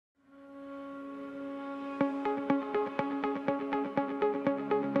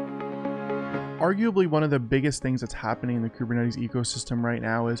arguably one of the biggest things that's happening in the Kubernetes ecosystem right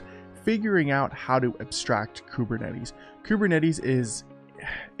now is figuring out how to abstract Kubernetes.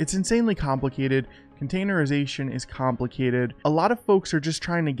 It's insanely complicated. Containerization is complicated. A lot of folks are just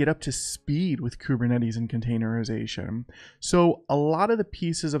trying to get up to speed with Kubernetes and containerization. So a lot of the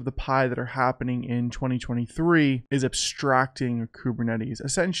pieces of the pie that are happening in 2023 is abstracting Kubernetes,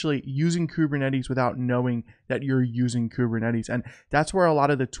 essentially using Kubernetes without knowing that you're using Kubernetes. And that's where a lot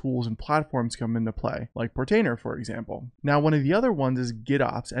of the tools and platforms come into play, like Portainer, for example. Now, one of the other ones is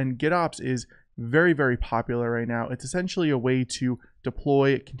GitOps, and GitOps is very, very popular right now. It's essentially a way to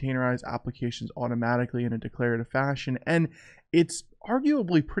deploy containerized applications automatically in a declarative fashion. And it's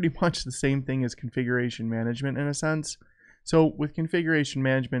arguably pretty much the same thing as configuration management in a sense. So with configuration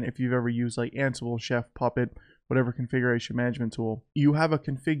management, if you've ever used like Ansible, Chef, Puppet, whatever configuration management tool, you have a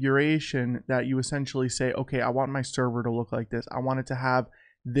configuration that you essentially say, okay, I want my server to look like this. I want it to have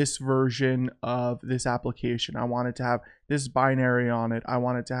this version of this application. I want it to have this binary on it. I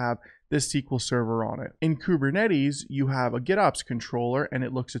want it to have this SQL server on it. In Kubernetes, you have a GitOps controller and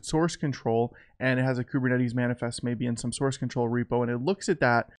it looks at source control and it has a Kubernetes manifest maybe in some source control repo, and it looks at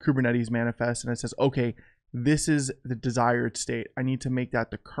that Kubernetes manifest and it says, okay, this is the desired state. I need to make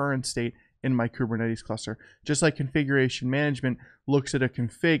that the current state in my Kubernetes cluster. Just like configuration management looks at a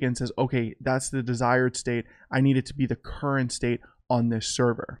config and says, okay, that's the desired state. I need it to be the current state on this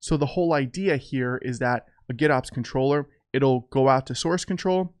server. So the whole idea here is that a GitOps controller, it'll go out to source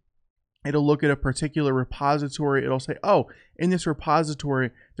control. It'll look at a particular repository. It'll say, oh, in this repository,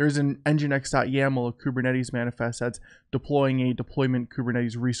 there's an nginx.yaml, a Kubernetes manifest that's deploying a deployment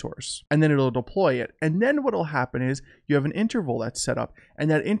Kubernetes resource. And then it'll deploy it. And then what'll happen is you have an interval that's set up. And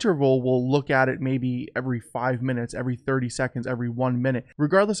that interval will look at it maybe every 5 minutes, every 30 seconds, every 1 minute.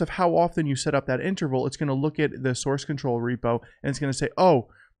 Regardless of how often you set up that interval, it's going to look at the source control repo and it's going to say, oh,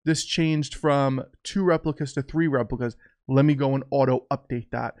 this changed from 2 replicas to 3 replicas. Let me go and auto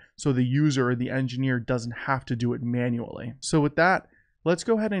update that so the user or the engineer doesn't have to do it manually. So with that, let's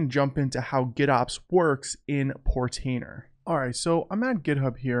go ahead and jump into how GitOps works in Portainer. All right, so I'm at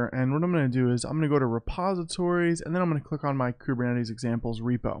GitHub here, and what I'm going to do is I'm going to go to repositories, and then I'm going to click on my Kubernetes examples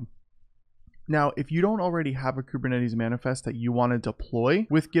repo. Now, if you don't already have a Kubernetes manifest that you want to deploy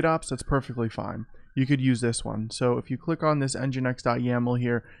with GitOps, that's perfectly fine. You could use this one. So if you click on this nginx.yaml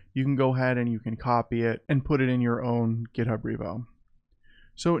here, you can go ahead and you can copy it and put it in your own GitHub repo.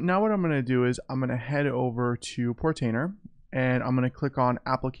 So now what I'm going to do is I'm going to head over to Portainer and I'm going to click on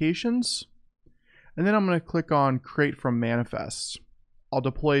applications, and then I'm going to click on create from manifests. I'll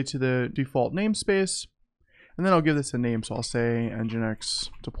deploy it to the default namespace, and then I'll give this a name. So I'll say nginx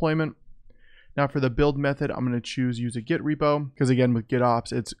deployment. Now for the build method, I'm going to choose use a Git repo, because again with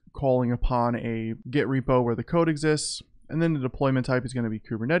GitOps, it's calling upon a Git repo where the code exists. And then the deployment type is going to be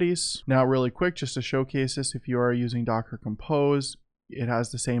Kubernetes. Now really quick, just to showcase this, if you are using Docker Compose, it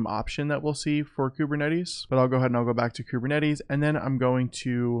has the same option that we'll see for Kubernetes. But I'll go ahead and I'll go back to Kubernetes, and then I'm going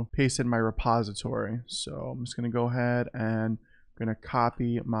to paste in my repository. So I'm just going to go ahead and I'm going to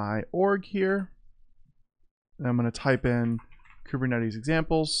copy my org here. And I'm going to type in Kubernetes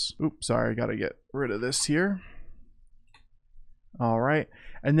examples. Oops, sorry, I gotta get rid of this here. All right,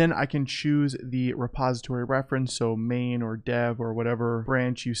 and then I can choose the repository reference, so main or dev or whatever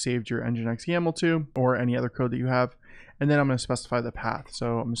branch you saved your nginx YAML to, or any other code that you have. And then I'm going to specify the path.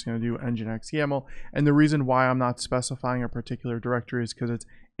 So I'm just going to do nginx YAML. And the reason why I'm not specifying a particular directory is because it's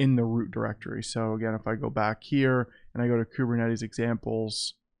in the root directory. So again, if I go back here and I go to Kubernetes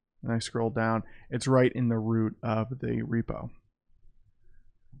examples and I scroll down, it's right in the root of the repo.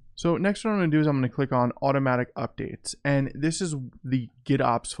 So next what I'm going to do is I'm going to click on automatic updates, and this is the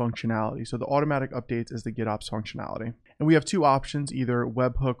GitOps functionality. So the automatic updates is the GitOps functionality. And we have two options, either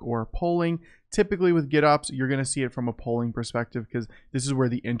webhook or polling. Typically with GitOps, you're going to see it from a polling perspective because this is where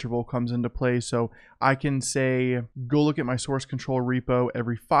the interval comes into play. So I can say, go look at my source control repo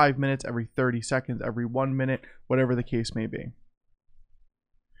every 5 minutes, every 30 seconds, every 1 minute, whatever the case may be.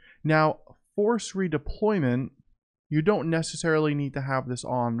 Now, force redeployment, you don't necessarily need to have this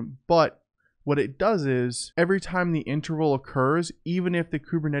on, but what it does is every time the interval occurs, even if the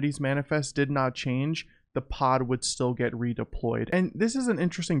Kubernetes manifest did not change, the pod would still get redeployed. And this is an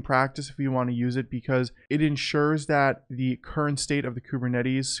interesting practice if you want to use it, because it ensures that the current state of the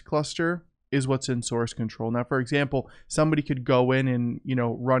Kubernetes cluster is what's in source control. Now, for example, somebody could go in and,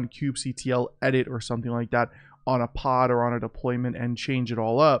 run kubectl edit or something like that on a pod or on a deployment and change it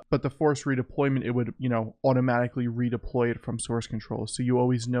all up. But the force redeployment, it would, automatically redeploy it from source control. So you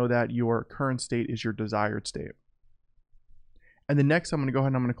always know that your current state is your desired state. And then next, I'm going to go ahead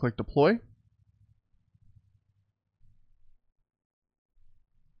and I'm going to click deploy.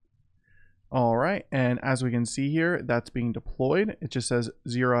 All right, and as we can see here, that's being deployed. It just says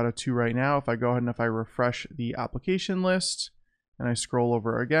 0 out of 2 right now. If I go ahead and if I refresh the application list and I scroll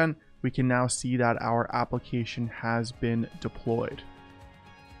over again, we can now see that our application has been deployed.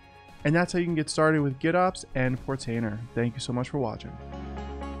 And that's how you can get started with GitOps and Portainer. Thank you so much for watching.